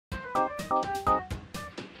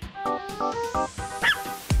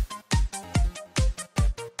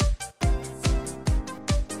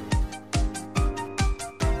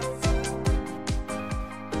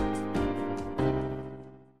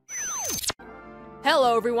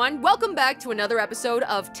Hello everyone, welcome back to another episode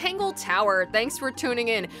of Tangle Tower. Thanks for tuning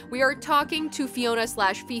in. We are talking to Fiona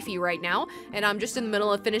 / Fifi right now, and I'm just in the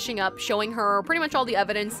middle of finishing up showing her pretty much all the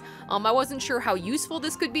evidence. I wasn't sure how useful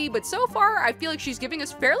this could be, but so far I feel like she's giving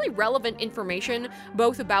us fairly relevant information,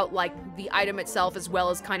 both about like the item itself as well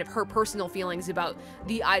as kind of her personal feelings about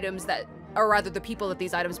the items that, or rather the people that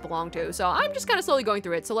these items belong to. So I'm just kind of slowly going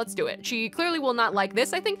through it, so let's do it. She clearly will not like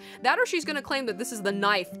this, I think. That or she's gonna claim that this is the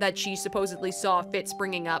knife that she supposedly saw Fitz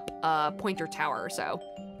bringing up Pointer Tower, so.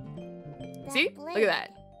 See? Look at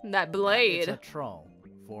that. That blade. It's a troll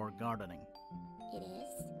for gardening. It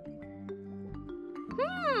is?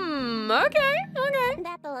 Okay.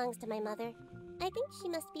 That belongs to my mother. I think she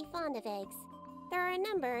must be fond of eggs. There are a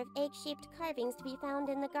number of egg-shaped carvings to be found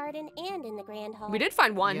in the garden and in the Grand Hall. We did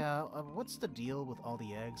find one. Yeah, what's the deal with all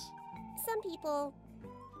the eggs? Some people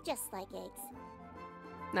just like eggs.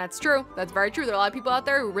 That's true. That's very true. There are a lot of people out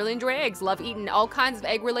there who really enjoy eggs, love eating all kinds of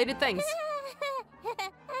egg-related things.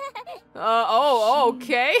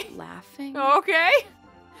 Okay. Laughing? Okay.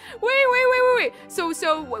 Wait. So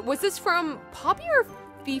was this from Poppy or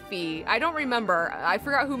Fifi? I don't remember. I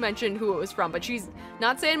forgot who mentioned who it was from, but she's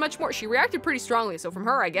not saying much more. She reacted pretty strongly, so from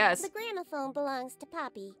her, I guess. The gramophone belongs to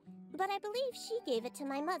Poppy, but I believe she gave it to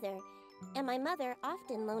my mother, and my mother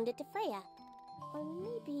often loaned it to Freya. Or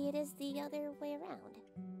maybe it is the other way around.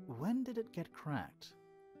 When did it get cracked?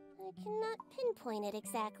 I cannot pinpoint it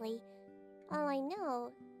exactly. All I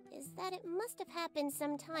know is that it must have happened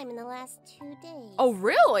sometime in the last 2 days. Oh,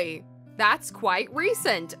 really? That's quite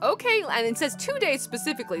recent. Okay, and it says 2 days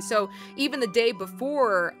specifically, so even the day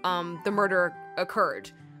before the murder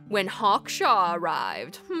occurred, when Hawkshaw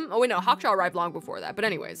arrived. Oh wait, no, Hawkshaw arrived long before that, but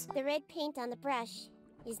anyways. The red paint on the brush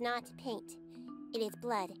is not paint. It is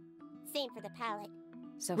blood. Same for the palette.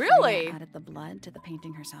 So really? Freya added the blood to the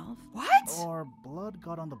painting herself? What? Or blood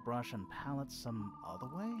got on the brush and palette some other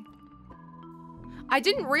way? I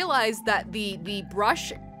didn't realize that the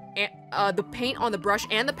brush, the paint on the brush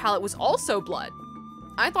and the palette was also blood.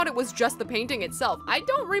 I thought it was just the painting itself. I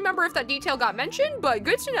don't remember if that detail got mentioned, but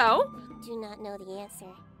good to know. I do not know the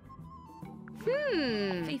answer.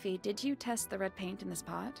 Fifi, did you test the red paint in this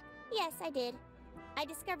pot? Yes, I did. I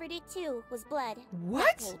discovered it too was blood.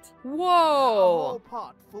 What? Paint. A Whoa. whole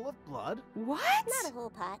pot full of blood? What? Not a whole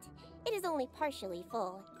pot. It is only partially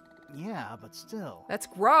full. Yeah, but still. That's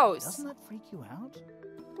gross. Doesn't that freak you out?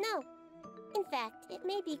 No. In fact, it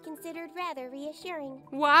may be considered rather reassuring.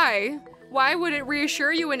 Why? Why would it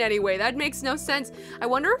reassure you in any way? That makes no sense. I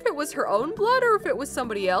wonder if it was her own blood or if it was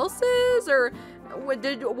somebody else's or what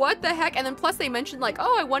the heck? And then plus they mentioned like,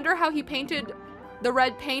 oh, I wonder how he painted the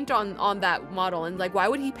red paint on that model, and like, why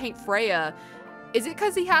would he paint Freya? Is it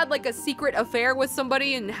because he had like a secret affair with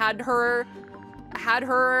somebody and had her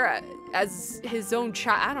as his own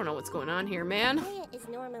child? I don't know what's going on here, man. Freya is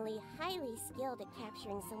normally highly skilled at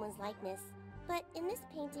capturing someone's likeness, but in this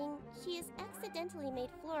painting, she has accidentally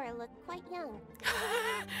made Flora look quite young.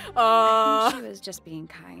 She was just being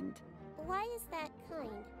kind. Why is that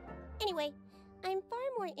kind? Anyway, I'm far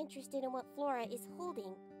more interested in what Flora is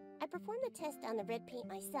holding. I performed the test on the red paint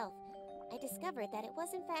myself. I discovered that it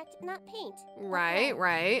was in fact not paint. Right.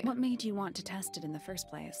 What made you want to test it in the first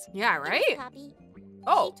place? Yeah, It was right? Poppy.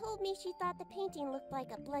 Oh. She told me she thought the painting looked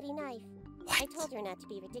like a bloody knife. I told her not to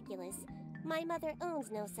be ridiculous. My mother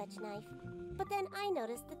owns no such knife. But then I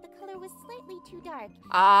noticed that the color was slightly too dark.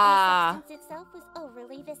 Ah. And the substance itself was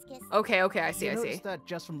overly viscous. Okay, I see, You I see. noticed that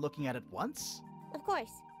just from looking at it once? Of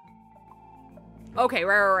course. Okay,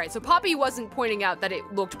 right. So Poppy wasn't pointing out that it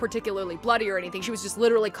looked particularly bloody or anything. She was just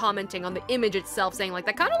literally commenting on the image itself, saying like,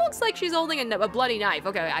 that kind of looks like she's holding a bloody knife.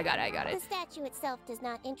 Okay, I got it. The statue itself does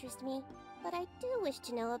not interest me, but I do wish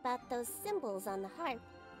to know about those symbols on the harp.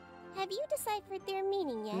 Have you deciphered their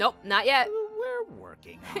meaning yet? Nope, not yet. We're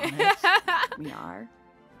working on it. We are.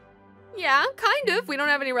 Yeah, kind of. We don't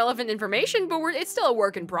have any relevant information, but it's still a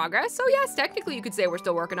work in progress. So yes, technically you could say we're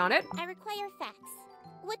still working on it. I require facts.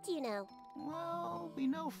 What do you know? Well, we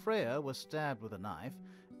know Freya was stabbed with a knife,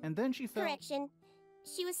 and then she fell— Correction.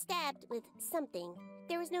 She was stabbed with something.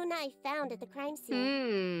 There was no knife found at the crime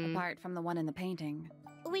scene. Apart from the one in the painting.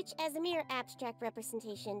 Which, as a mere abstract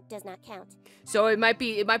representation, does not count. So it might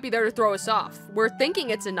be there to throw us off. We're thinking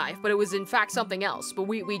it's a knife, but it was in fact something else. But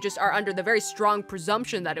we just are under the very strong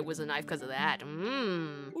presumption that it was a knife because of that.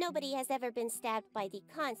 Nobody has ever been stabbed by the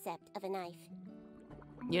concept of a knife.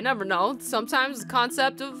 You never know. Sometimes the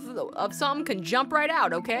concept of something can jump right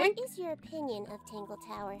out, okay? What is your opinion of Tangle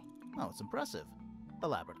Tower? Oh, it's impressive.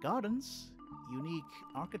 Elaborate gardens, unique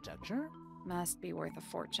architecture. Must be worth a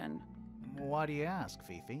fortune. Why do you ask,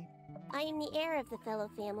 Fifi? I am the heir of the Fellow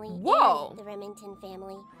family Whoa. and the Remington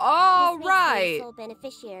family. All This makes me right. the sole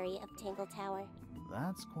beneficiary of Tangle Tower.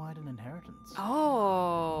 That's quite an inheritance.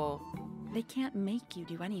 Oh. They can't make you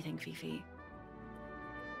do anything, Fifi.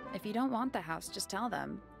 If you don't want the house, just tell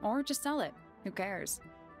them. Or just sell it. Who cares?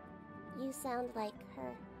 You sound like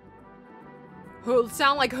her. Who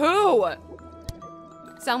sound like who?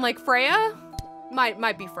 Sound like Freya?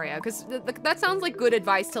 Might be Freya, because that sounds like good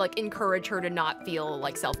advice to like encourage her to not feel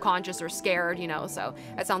like self-conscious or scared, you know, so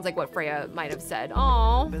that sounds like what Freya might have said.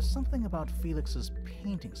 Oh. There's something about Felix's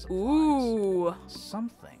painting supplies. Ooh.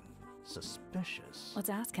 Something suspicious. Let's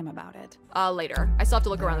ask him about it. Later. I still have to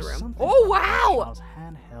look around the There's room. something Oh, about wow! Michelle's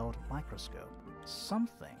handheld microscope.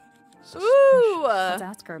 Something suspicious. Ooh. Let's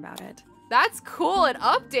ask her about it. That's cool. It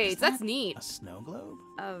updates. Is That's that neat. A snow globe?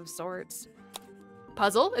 Of sorts.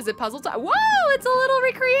 Puzzle? Is it puzzle time? Whoa, it's a little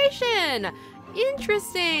recreation.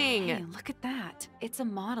 Interesting. Hey, look at that. It's a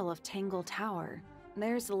model of Tangle Tower.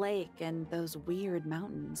 There's the lake and those weird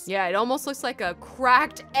mountains. Yeah, it almost looks like a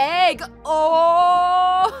cracked egg.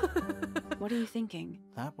 Oh! What are you thinking?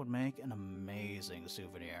 That would make an amazing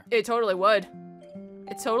souvenir. It totally would.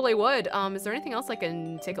 It totally would. Is there anything else I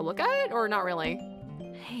can take a look at or not really?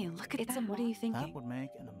 Hey, look at that. What are you That thinking? would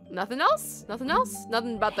make an Nothing else? Nothing else?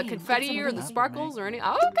 Nothing about the Hey, look at confetti some or of the these. sparkles or any?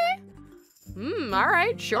 Oh, okay. All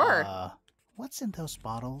right, sure. What's in those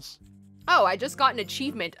bottles? Oh, I just got an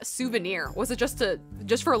achievement, a souvenir. Was it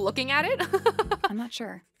just for looking at it? I'm not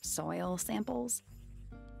sure. Soil samples?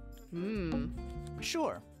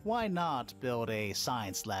 Sure, why not build a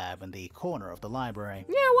science lab in the corner of the library?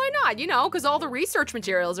 Yeah, why not? You know, because all the research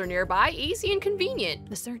materials are nearby, easy and convenient.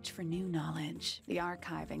 The search for new knowledge, the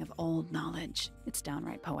archiving of old knowledge. It's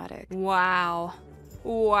downright poetic. Wow.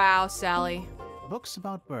 Wow, Sally. Books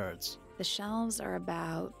about birds. The shelves are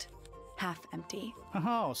about half empty.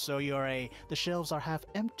 Oh, so you're the shelves are half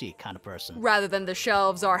empty kind of person. Rather than the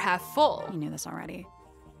shelves are half full. You knew this already.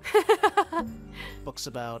 Books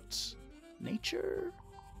about nature?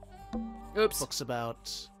 Oops. Books about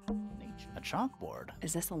nature. A chalkboard.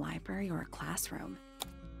 Is this a library or a classroom?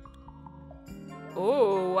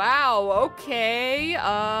 Oh, wow. Okay.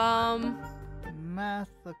 Math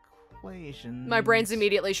equations. My brain's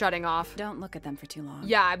immediately shutting off. Don't look at them for too long.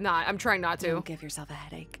 Yeah, I'm not. I'm trying not to. Don't give yourself a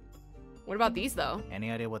headache. What about these, though? Any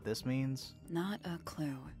idea what this means? Not a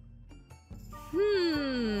clue.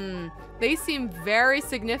 They seem very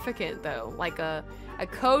significant, though. Like a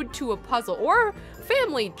code to a puzzle, or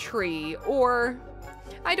family tree, or...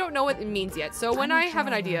 I don't know what it means yet, so when I'm I not have sure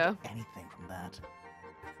an I idea... learned anything from that.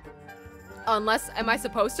 Unless, am I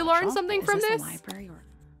supposed to learn Sure. something Is from this this? a library or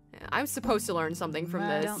I'm supposed to learn something from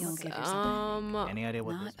Math. this. Don't give yourself Any idea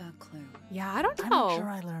what not this? a clue? Yeah, I don't I'm know. not sure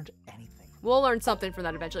I learned anything. We'll learn something from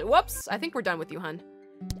that eventually. Whoops, I think we're done with you, hun.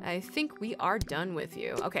 I think we are done with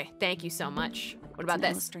you. Okay, thank you so much. What about It's an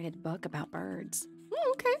this? illustrated book about birds.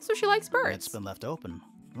 Okay, so she likes birds. It's been left open.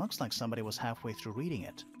 Looks like somebody was halfway through reading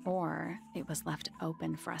it. Or it was left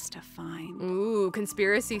open for us to find. Ooh,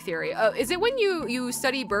 conspiracy theory. Is it when you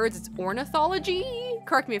study birds, it's ornithology?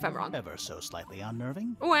 Correct me if I'm wrong. Ever so slightly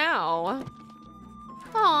unnerving. Wow.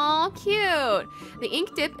 Aw, cute. The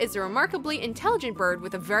ink dip is a remarkably intelligent bird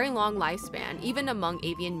with a very long lifespan, even among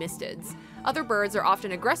avian mystids. Other birds are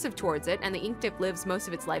often aggressive towards it, and the ink dip lives most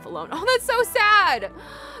of its life alone. Oh, that's so sad!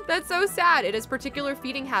 That's so sad. It has particular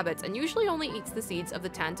feeding habits and usually only eats the seeds of the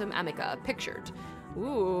Tantum amica, pictured.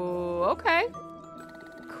 Ooh, okay.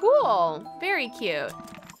 Cool. Very cute.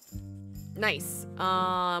 Nice.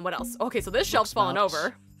 What else? Okay, so this shelf's fallen Books over.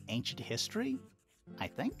 about Ancient history, I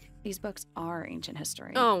think. These books are ancient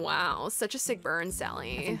history. Oh, wow. Such a sick burn, I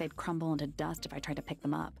Sally. think they'd crumble into dust if I tried to pick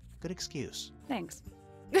them up. Good excuse. Thanks.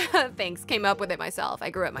 Thanks. Came up with it myself. I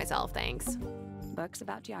grew it myself. Thanks. Books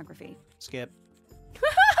about geography. Skip.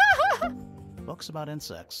 Books about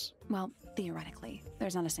insects. Well, theoretically,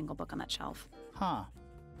 there's not a single book on that shelf. Huh.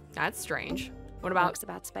 That's strange. What about Books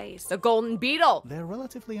about space. the golden beetle? They're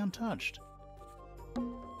relatively untouched.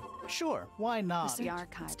 Sure, why not? The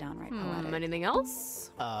archive's downright poetic. Anything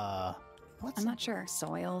else? What's I'm not sure.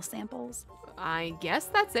 Soil samples? I guess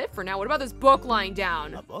that's it for now. What about this book lying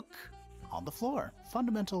down? a book? On the floor.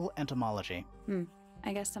 Fundamental entomology.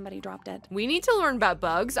 I guess somebody dropped it. We need to learn about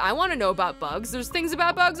bugs. I want to know about bugs. There's things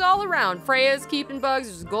about bugs all around. Freya's keeping bugs.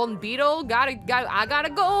 There's a golden beetle. I got a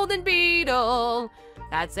golden beetle.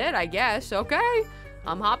 That's it, I guess. Okay.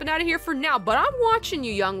 I'm hopping out of here for now, but I'm watching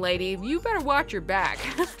you, young lady. You better watch your back.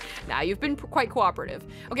 Nah, you've been quite cooperative.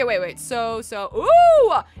 Okay, wait. So,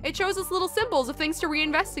 ooh! It shows us little symbols of things to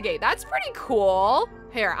reinvestigate. That's pretty cool.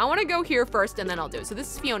 Here, I wanna go here first and then I'll do it. So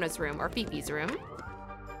this is Fiona's room, or Fifi's room.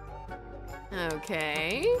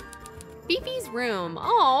 Okay. Fifi's room.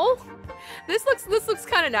 Oh, this looks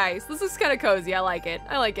kind of nice. This looks kind of cozy. I like it.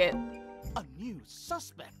 I like it. A new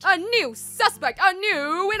suspect. A new suspect. A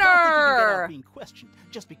new winner. Don't think you can get out being questioned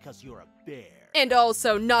just because you're a bear. And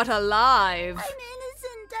also not alive. I'm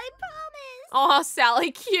innocent, I promise. Oh,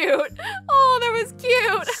 Sally, cute. Oh, that was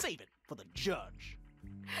cute. Save it for the judge.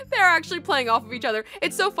 They're actually playing off of each other.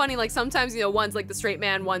 It's so funny, like sometimes, you know, one's like the straight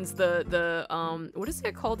man, one's the what is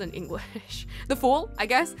it called in English? The fool, I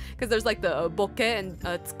guess, because there's like the boke and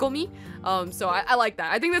tsukomi. So I like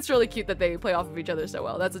that. I think that's really cute that they play off of each other so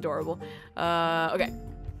well. That's adorable. Okay.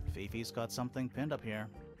 Fifi's got something pinned up here.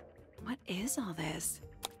 What is all this?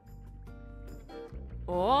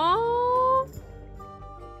 Oh.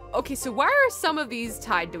 Okay, so why are some of these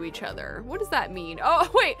tied to each other? What does that mean?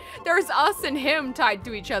 Oh, wait, there's us and him tied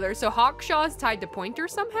to each other. So Hawkshaw is tied to Pointer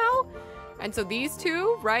somehow? And so these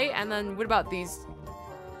two, right? And then what about these?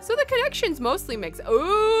 So the connections mostly mix.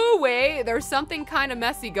 Oh, wait, there's something kind of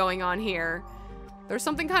messy going on here. There's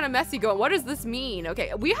something kind of messy going. What does this mean?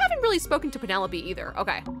 Okay, we haven't really spoken to Penelope either.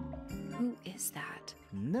 Okay. Who is that?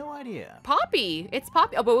 No idea. Poppy, it's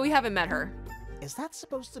Poppy. Oh, but we haven't met her. Is that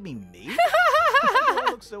supposed to be me? You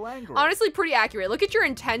look so angry. Honestly, pretty accurate. Look at your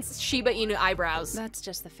intense Shiba Inu eyebrows. That's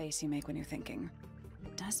just the face you make when you're thinking.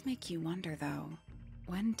 It does make you wonder, though.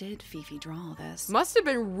 When did Fifi draw all this? Must have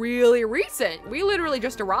been really recent. We literally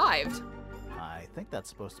just arrived. I think that's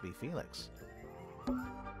supposed to be Felix.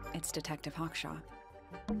 It's Detective Hawkshaw.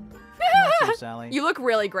 Not you, Sally. You look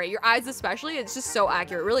really great. Your eyes especially, it's just so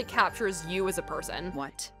accurate. It really captures you as a person.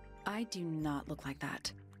 What? I do not look like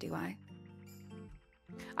that, do I?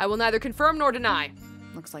 I will neither confirm nor deny.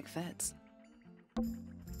 Looks like Fitz.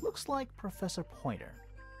 Looks like Professor Pointer.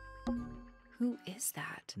 Who is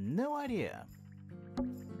that? No idea.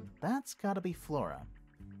 That's gotta be Flora.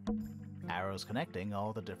 Arrows connecting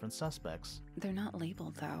all the different suspects. They're not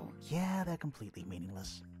labeled, though. Yeah, they're completely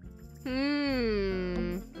meaningless.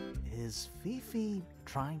 Is Fifi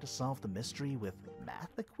trying to solve the mystery with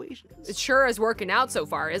math equations? It sure is working out so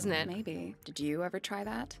far, isn't it? Maybe. Did you ever try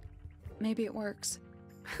that? Maybe it works.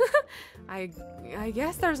 I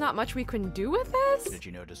guess there's not much we can do with this. Did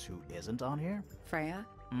you notice who isn't on here? Freya?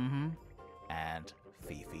 Mm-hmm. And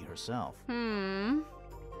Fifi herself. I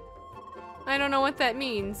don't know what that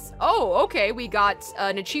means. Oh, okay, we got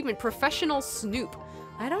an achievement, Professional Snoop.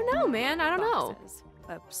 I don't know, man, I don't know. Boxes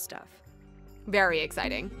of stuff. Very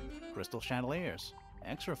exciting. Crystal chandeliers.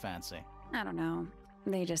 Extra fancy. I don't know.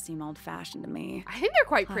 They just seem old-fashioned to me. I think they're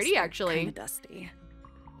quite Plus, pretty, they're actually. Kinda dusty.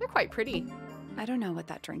 They're quite pretty. I don't know what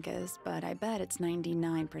that drink is, but I bet it's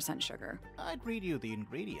 99% sugar. I'd read you the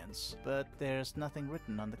ingredients, but there's nothing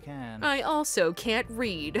written on the can. I also can't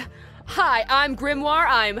read. Hi, I'm Grimoire.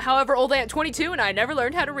 I'm however old I am, 22, and I never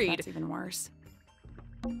learned how to read. That's even worse.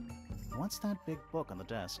 What's that big book on the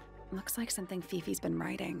desk? Looks like something Fifi's been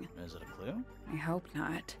writing. Is it a clue? I hope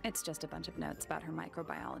not. It's just a bunch of notes about her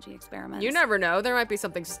microbiology experiments. You never know. There might be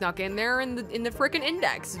something snuck in there in the frickin'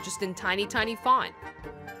 index, just in tiny, tiny font.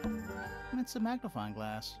 It's a magnifying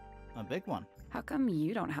glass. A big one. How come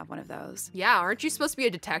you don't have one of those? Yeah, aren't you supposed to be a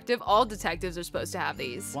detective? All detectives are supposed to have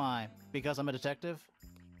these. Why? Because I'm a detective?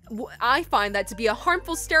 I find that to be a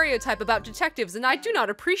harmful stereotype about detectives, and I do not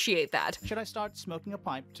appreciate that. Should I start smoking a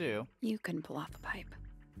pipe too? You couldn't pull off a pipe.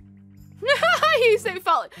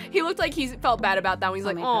 He looked like he felt bad about that one. He's I'll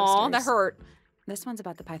like, make "Aw, that posters. hurt." This one's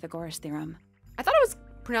about the Pythagoras theorem. I thought it was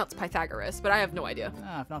pronounced Pythagoras, but I have no idea.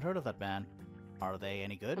 I've not heard of that band. Are they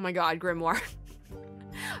any good? Oh my god, Grimoire.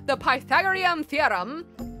 The Pythagorean theorem.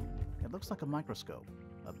 It looks like a microscope.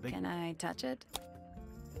 A big... Can I touch it?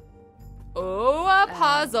 Oh, a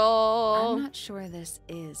puzzle. I'm not sure this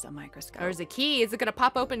is a microscope. There's a key. Is it gonna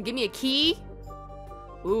pop open? Give me a key.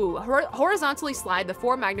 Ooh, horizontally slide the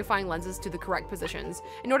 4 magnifying lenses to the correct positions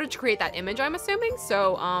in order to create that image, I'm assuming.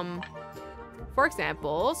 So, for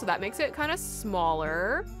example, so that makes it kind of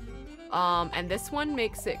smaller. And this one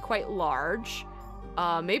makes it quite large.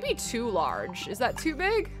 Maybe too large. Is that too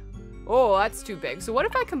big? Oh, that's too big. So what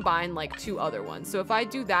if I combine like 2 other ones? So if I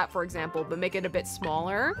do that, for example, but make it a bit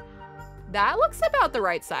smaller, that looks about the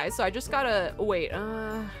right size. So I just gotta, wait,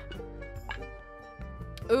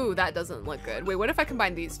 ooh, that doesn't look good. Wait, what if I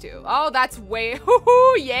combine these 2? Oh, that's way,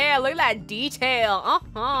 yeah, look at that detail.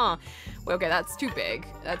 Wait, okay, that's too big.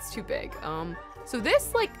 That's too big. So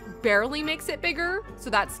this like barely makes it bigger, so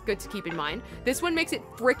that's good to keep in mind. This one makes it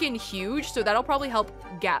freaking huge, so that'll probably help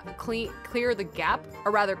clear the gap,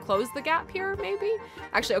 or rather close the gap here, maybe?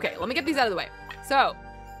 Actually, okay, let me get these out of the way. So,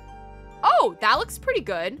 oh, that looks pretty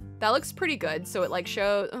good. That looks pretty good. So it like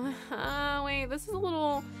shows, wait, this is a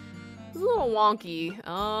little wonky.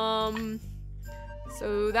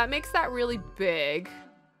 So that makes that really big.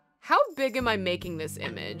 How big am I making this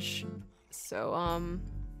image? So,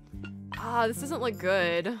 this doesn't look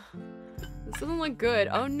good. This doesn't look good.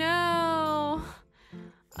 Oh no.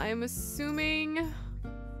 I am assuming,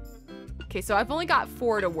 okay, so I've only got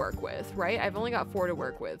 4 to work with, right? I've only got 4 to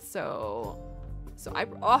work with, so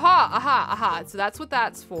aha. So that's what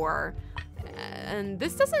that's for. And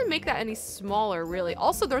this doesn't make that any smaller, really.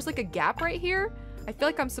 Also, there's like a gap right here. I feel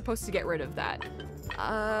like I'm supposed to get rid of that.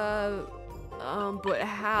 But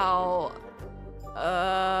how?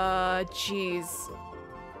 Jeez.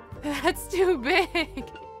 That's too big.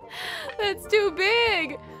 That's too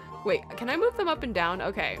big. Wait, can I move them up and down?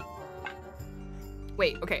 Okay.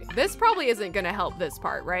 Wait, okay. This probably isn't gonna help this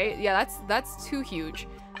part, right? Yeah, that's too huge.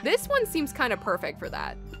 This one seems kind of perfect for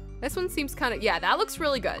that. This one seems kind of, yeah, that looks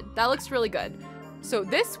really good. That looks really good. So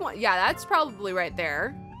this one, yeah, that's probably right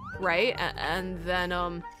there, right? And then,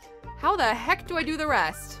 how the heck do I do the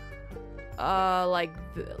rest? Like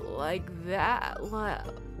that,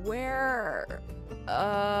 where,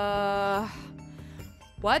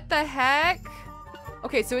 what the heck?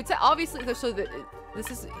 Okay, so it's obviously, so that this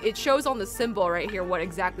is, it shows on the symbol right here what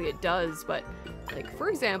exactly it does, but like, for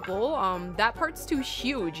example, that part's too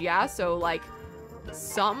huge, yeah? So like,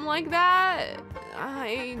 something like that?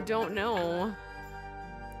 I don't know.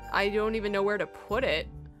 I don't even know where to put it.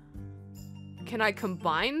 Can I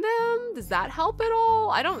combine them? Does that help at all?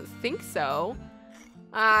 I don't think so.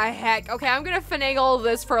 Heck. Okay, I'm gonna finagle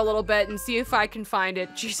this for a little bit and see if I can find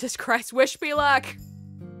it. Jesus Christ, wish me luck.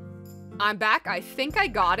 I'm back. I think I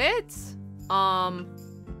got it.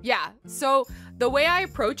 Yeah, so the way I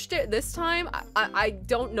approached it this time, I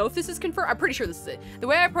don't know if this is confirmed. I'm pretty sure this is it. The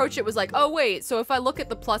way I approached it was like, oh wait, so if I look at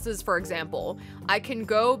the pluses, for example, I can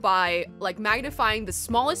go by like magnifying the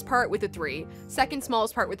smallest part with the 3, second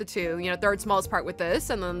smallest part with the 2, you know, third smallest part with this,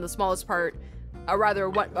 and then the smallest part, or rather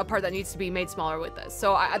a part that needs to be made smaller with this.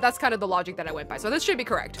 So that's kind of the logic that I went by. So this should be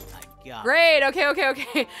correct. Great,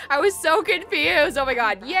 okay. I was so confused, oh my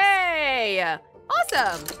god, yay!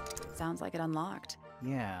 Awesome! Sounds like it unlocked.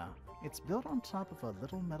 Yeah, it's built on top of a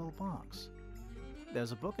little metal box.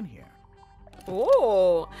 There's a book in here.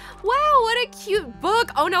 Oh, wow, what a cute book.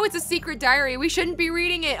 Oh no, it's a secret diary. We shouldn't be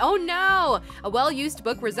reading it. Oh no. A well-used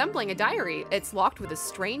book resembling a diary. It's locked with a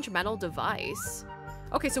strange metal device.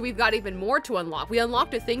 Okay, so we've got even more to unlock. We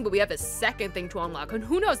unlocked a thing, but we have a second thing to unlock. And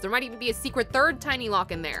who knows, there might even be a secret third tiny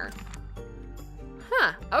lock in there.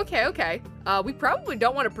 Huh, okay. We probably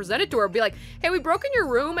don't want to present it to her. Be like, hey, we broke in your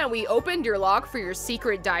room and we opened your lock for your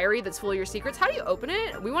secret diary that's full of your secrets. How do you open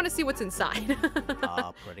it? We want to see what's inside.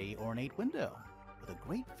 A pretty ornate window with a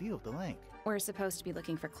great view of the lake. We're supposed to be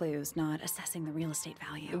looking for clues, not assessing the real estate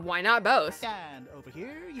value. Why not both? And over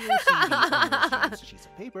here, you will see the owner's sheets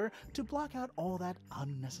of paper to block out all that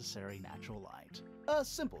unnecessary natural light. A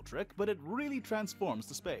simple trick, but it really transforms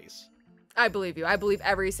the space. I believe you. I believe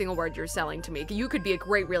every single word you're selling to me. You could be a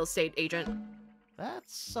great real estate agent.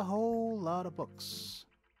 That's a whole lot of books.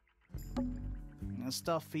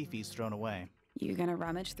 Stuff Fifi's thrown away. You gonna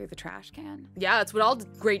rummage through the trash can? Yeah, that's what all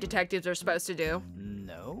great detectives are supposed to do.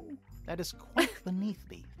 No, that is quite beneath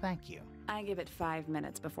me. Thank you. I give it 5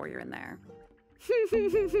 minutes before you're in there.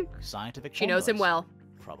 Scientific She knows him well.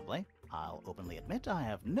 Probably. I'll openly admit I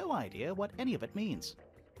have no idea what any of it means.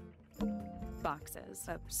 Boxes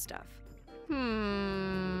of stuff.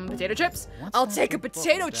 Potato chips? What's I'll that take a big book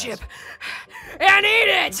potato on the chip desk? and eat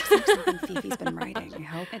it! Something Fifi's been writing. I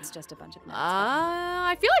hope it's just a bunch of notes.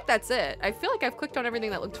 I feel like that's it. I feel like I've clicked on everything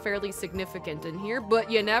that looked fairly significant in here,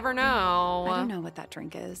 but you never know. I don't know what that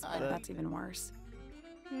drink is, but that's even worse.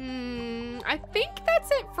 I think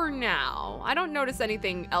that's it for now. I don't notice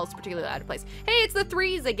anything else particularly out of place. Hey, it's the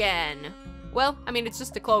 3s again. Well, I mean, it's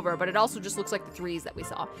just a clover, but it also just looks like the 3s that we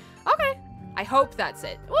saw. Okay. I hope that's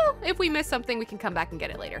it. Well, if we miss something, we can come back and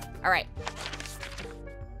get it later. All right.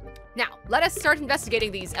 Now, let us start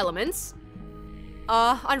investigating these elements.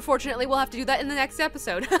 Unfortunately, we'll have to do that in the next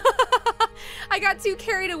episode. I got too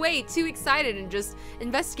carried away, too excited, and just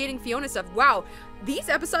investigating Fiona stuff. Wow, these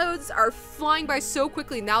episodes are flying by so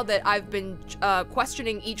quickly now that I've been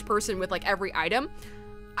questioning each person with like every item.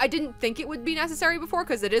 I didn't think it would be necessary before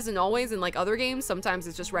because it isn't always in like other games. Sometimes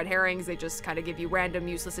it's just red herrings. They just kind of give you random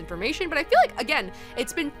useless information. But I feel like, again,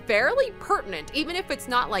 it's been fairly pertinent, even if it's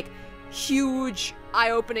not like huge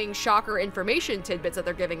eye-opening shocker information tidbits that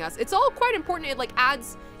they're giving us. It's all quite important. It like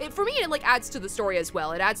adds, for me, it like adds to the story as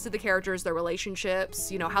well. It adds to the characters, their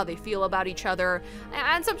relationships, you know, how they feel about each other.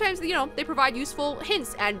 And sometimes, you know, they provide useful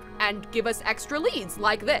hints and give us extra leads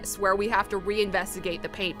like this, where we have to reinvestigate the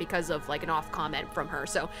paint because of like an off comment from her.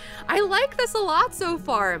 So I like this a lot so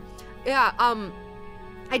far. Yeah,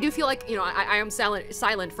 I do feel like, you know, I am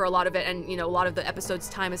silent for a lot of it, and, you know, a lot of the episode's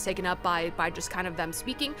time is taken up by just kind of them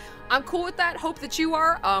speaking. I'm cool with that. Hope that you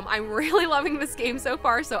are. I'm really loving this game so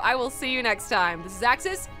far, so I will see you next time. This is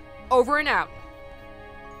Axis, over and out.